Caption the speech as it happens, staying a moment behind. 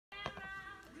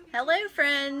Hello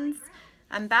friends!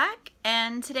 I'm back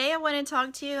and today I want to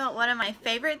talk to you about one of my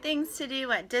favorite things to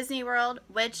do at Disney World,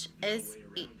 which is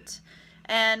eat.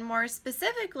 And more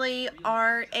specifically,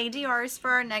 our ADRs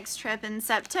for our next trip in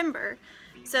September.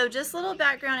 So just a little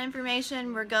background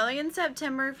information, we're going in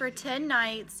September for 10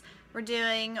 nights. We're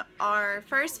doing our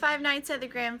first 5 nights at the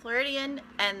Grand Floridian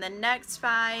and the next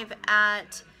 5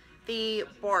 at the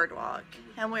Boardwalk.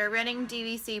 And we're renting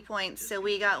DVC points, so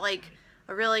we got like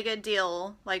a really good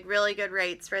deal, like really good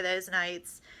rates for those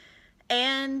nights.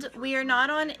 And we are not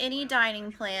on any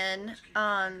dining plan.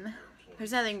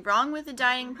 There's nothing wrong with the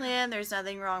dining plan. There's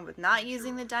nothing wrong with not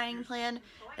using the dining plan.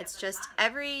 It's just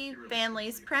every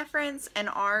family's preference, and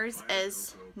ours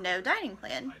is no dining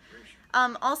plan.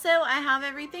 Also, I have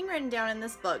everything written down in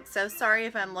this book, so sorry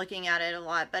if I'm looking at it a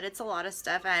lot, but it's a lot of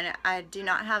stuff and I do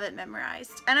not have it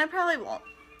memorized, and I probably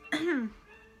won't.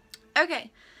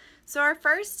 Okay, so our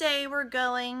first day we're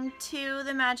going to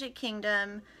the Magic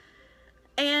Kingdom,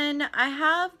 and I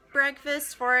have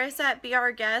breakfast for us at Be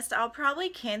Our Guest. I'll probably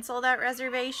cancel that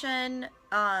reservation.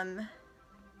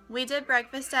 We did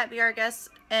breakfast at Be Our Guest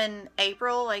in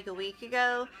April, like a week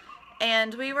ago,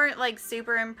 and we weren't like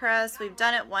super impressed. We've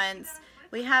done it once.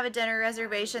 We have a dinner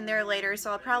reservation there later,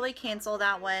 so I'll probably cancel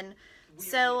that one.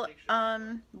 So,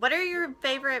 what are your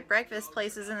favorite breakfast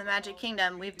places in the Magic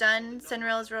Kingdom? We've done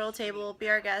Cinderella's Royal Table, Be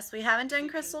Our Guest. We haven't done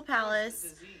Crystal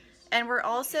Palace. And we're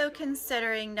also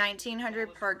considering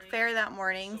 1900 Park Fair that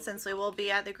morning, since we will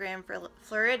be at the Grand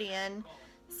Floridian.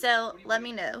 So, let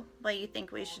me know what you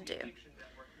think we should do.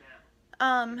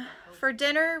 For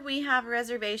dinner, we have a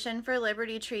reservation for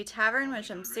Liberty Tree Tavern,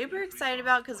 which I'm super excited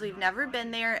about because we've never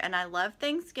been there, and I love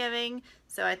Thanksgiving,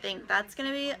 so I think that's going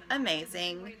to be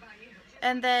amazing.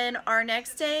 And then our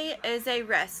next day is a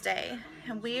rest day,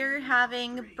 and we're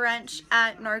having brunch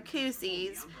at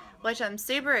Narcoossee's, which I'm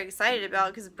super excited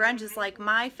about because brunch is like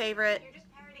my favorite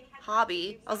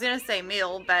hobby. I was going to say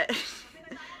meal, but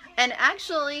and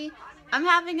actually I'm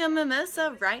having a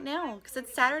mimosa right now because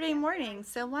it's Saturday morning,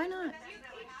 so why not?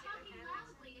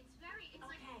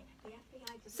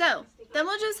 So then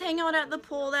we'll just hang out at the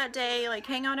pool that day, like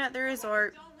hang out at the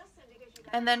resort.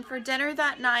 And then for dinner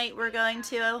that night, we're going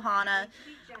to Ohana.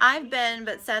 I've been,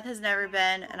 but Seth has never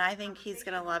been, and I think he's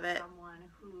going to love it.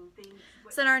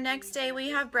 So on our next day, we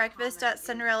have breakfast at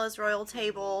Cinderella's Royal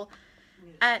Table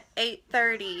at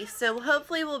 8:30. So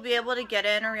hopefully we'll be able to get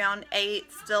in around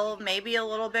 8, still maybe a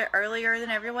little bit earlier than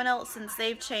everyone else since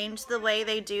they've changed the way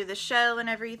they do the show and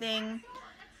everything.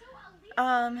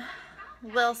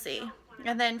 We'll see.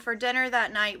 And then for dinner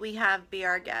that night, we have Be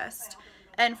Our Guest.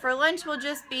 And for lunch, we'll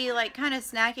just be like kind of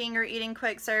snacking or eating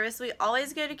quick service. We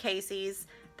always go to Casey's.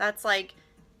 That's like,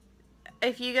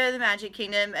 if you go to the Magic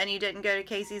Kingdom and you didn't go to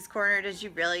Casey's Corner, did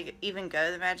you really even go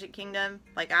to the Magic Kingdom?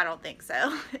 Like, I don't think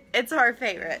so. It's our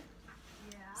favorite.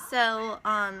 So,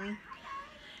 and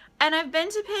I've been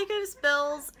to Pecos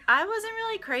Bill's. I wasn't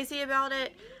really crazy about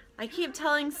it. I keep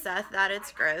telling Seth that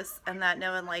it's gross and that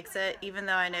no one likes it, even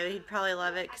though I know he'd probably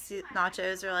love it because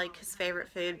nachos are like his favorite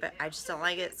food, but I just don't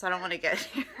like it, so I don't want to go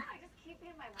there.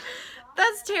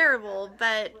 That's terrible,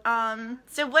 but,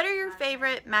 so what are your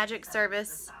favorite Magic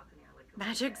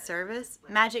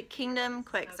Kingdom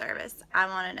quick service? I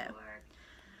want to know.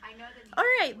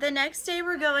 Alright, the next day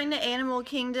we're going to Animal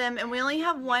Kingdom, and we only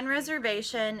have one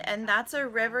reservation, and that's a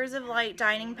Rivers of Light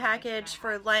dining package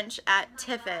for lunch at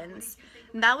Tiffin's.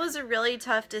 And that was a really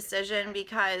tough decision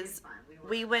because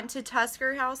we went to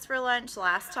Tusker House for lunch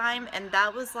last time, and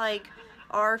that was like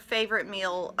our favorite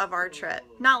meal of our trip.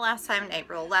 Not last time in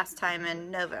April, last time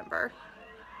in November.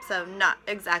 So not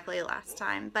exactly last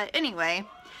time, but anyway.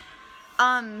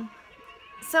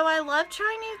 So I love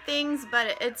trying new things,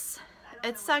 but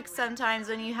it sucks sometimes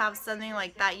when you have something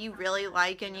like that you really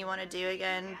like and you want to do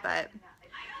again, but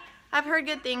I've heard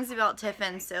good things about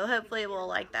Tiffin's, so hopefully we'll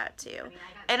like that too.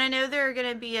 And I know there are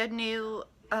going to be a new,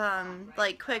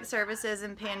 like, quick services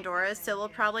in Pandora, so we'll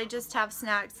probably just have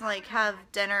snacks and, like, have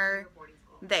dinner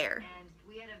there.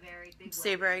 I'm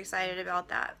super excited about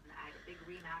that.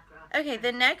 Okay,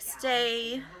 the next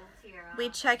day, we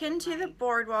check into the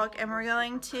Boardwalk, and we're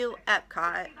going to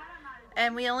Epcot.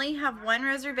 And we only have one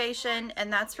reservation,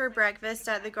 and that's for breakfast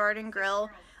at the Garden Grill.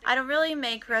 I don't really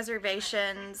make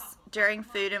reservations during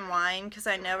Food and Wine because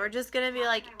I know we're just going to be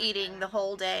like eating the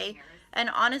whole day. And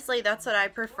honestly, that's what I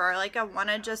prefer. Like, I want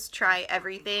to just try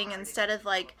everything instead of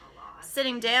like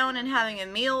sitting down and having a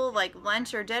meal like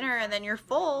lunch or dinner and then you're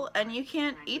full and you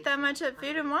can't eat that much at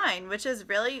Food and Wine, which is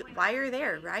really why you're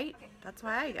there, right? That's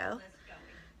why I go.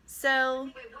 So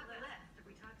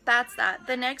that's that.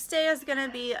 The next day is going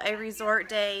to be a resort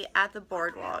day at the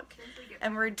Boardwalk.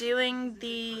 and we're doing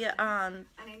the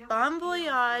Bon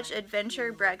Voyage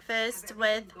Adventure Breakfast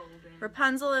with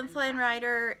Rapunzel and Flynn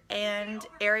Rider and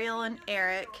Ariel and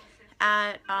Eric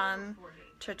at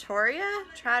Trattoria?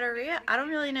 I don't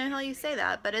really know how you say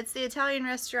that, but it's the Italian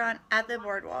restaurant at the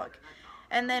boardwalk.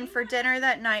 And then for dinner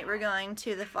that night, we're going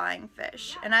to the Flying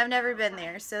Fish. And I've never been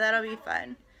there, so that'll be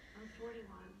fun.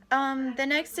 The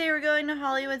next day, we're going to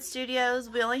Hollywood Studios.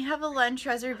 We only have a lunch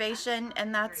reservation,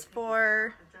 and that's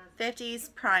for 50's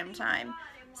prime time.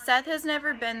 Seth has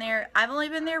never been there. I've only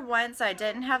been there once. I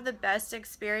didn't have the best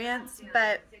experience,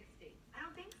 but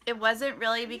it wasn't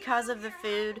really because of the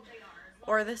food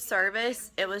or the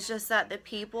service. It was just that the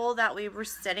people that we were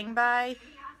sitting by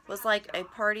was like a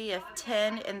party of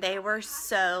 10, and they were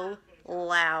so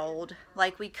loud.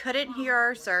 Like, we couldn't hear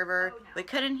our server. We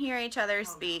couldn't hear each other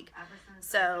speak.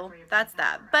 So that's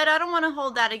that. But I don't want to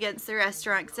hold that against the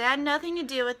restaurant because it had nothing to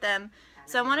do with them.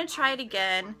 So I want to try it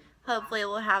again. Hopefully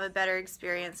we'll have a better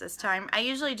experience this time. I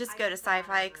usually just go to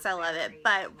Sci-Fi because I love it.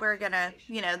 But we're going to,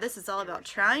 you know, this is all about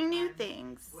trying new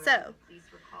things. So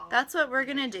that's what we're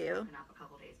going to do.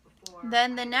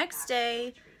 Then the next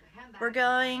day, we're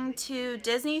going to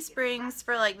Disney Springs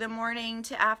for like the morning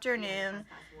to afternoon,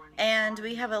 and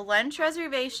we have a lunch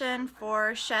reservation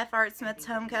for Chef Art Smith's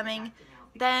homecoming.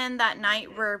 Then that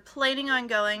night we're planning on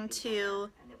going to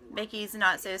Mickey's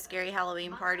Not So Scary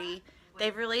Halloween Party.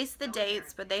 They've released the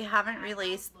dates, but they haven't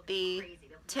released the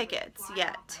tickets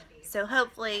yet. So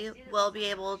hopefully we'll be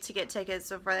able to get tickets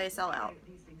before they sell out.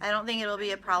 I don't think it'll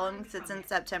be a problem because it's in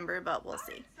September, but we'll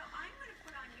see.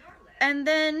 And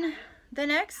then the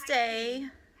next day,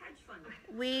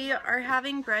 we are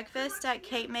having breakfast at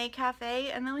Cape May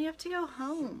Cafe, and then we have to go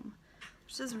home,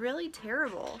 which is really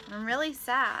terrible. I'm really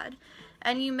sad.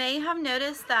 And you may have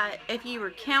noticed that if you were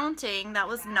counting, that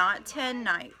was not 10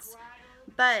 nights.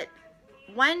 But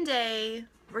one day,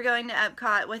 we're going to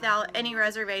Epcot without any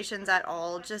reservations at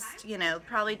all. Just, you know,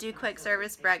 probably do quick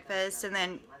service breakfast and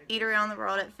then eat around the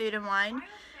world at Food and Wine.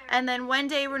 And then one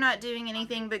day, we're not doing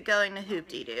anything but going to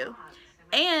Hoop-Dee-Doo.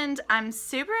 And I'm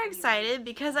super excited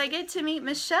because I get to meet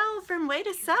Michelle from Way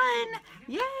to Sun.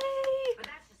 Yay!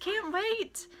 Can't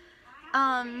wait.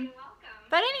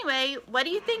 But anyway, what do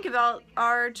you think about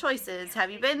our choices?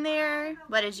 Have you been there?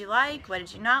 What did you like? What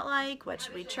did you not like? What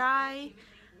should we try?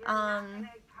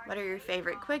 What are your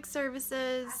favorite quick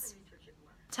services?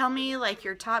 Tell me like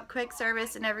your top quick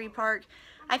service in every park.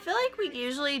 I feel like we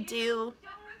usually do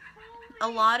a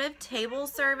lot of table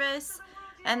service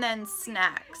and then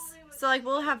snacks. So like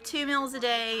we'll have 2 meals a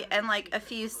day and like a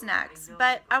few snacks.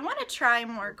 But I want to try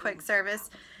more quick service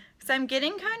because I'm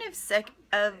getting kind of sick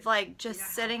of like just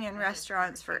sitting in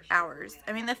restaurants for hours.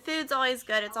 I mean, the food's always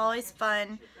good, it's always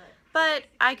fun, but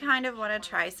I kind of want to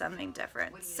try something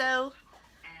different. So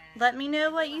let me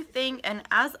know what you think, and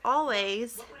as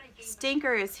always,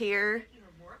 Stinker is here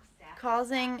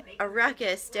causing a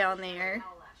ruckus down there.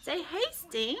 Say hey,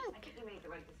 Stink.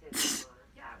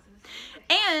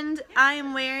 And I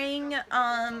am wearing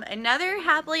another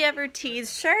Happily Ever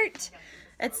Teased shirt.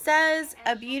 It says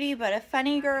a beauty but a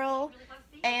funny girl,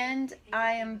 and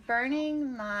I am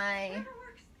burning my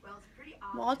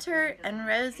Walter and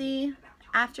Rosie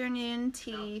afternoon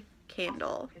tea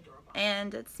candle,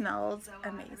 and it smells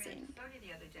amazing.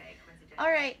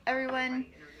 Alright everyone,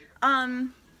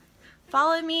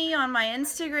 follow me on my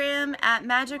Instagram at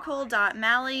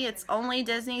magical.mally. It's only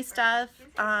Disney stuff,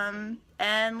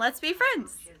 and let's be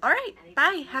friends. Alright,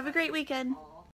 bye. Have a great weekend.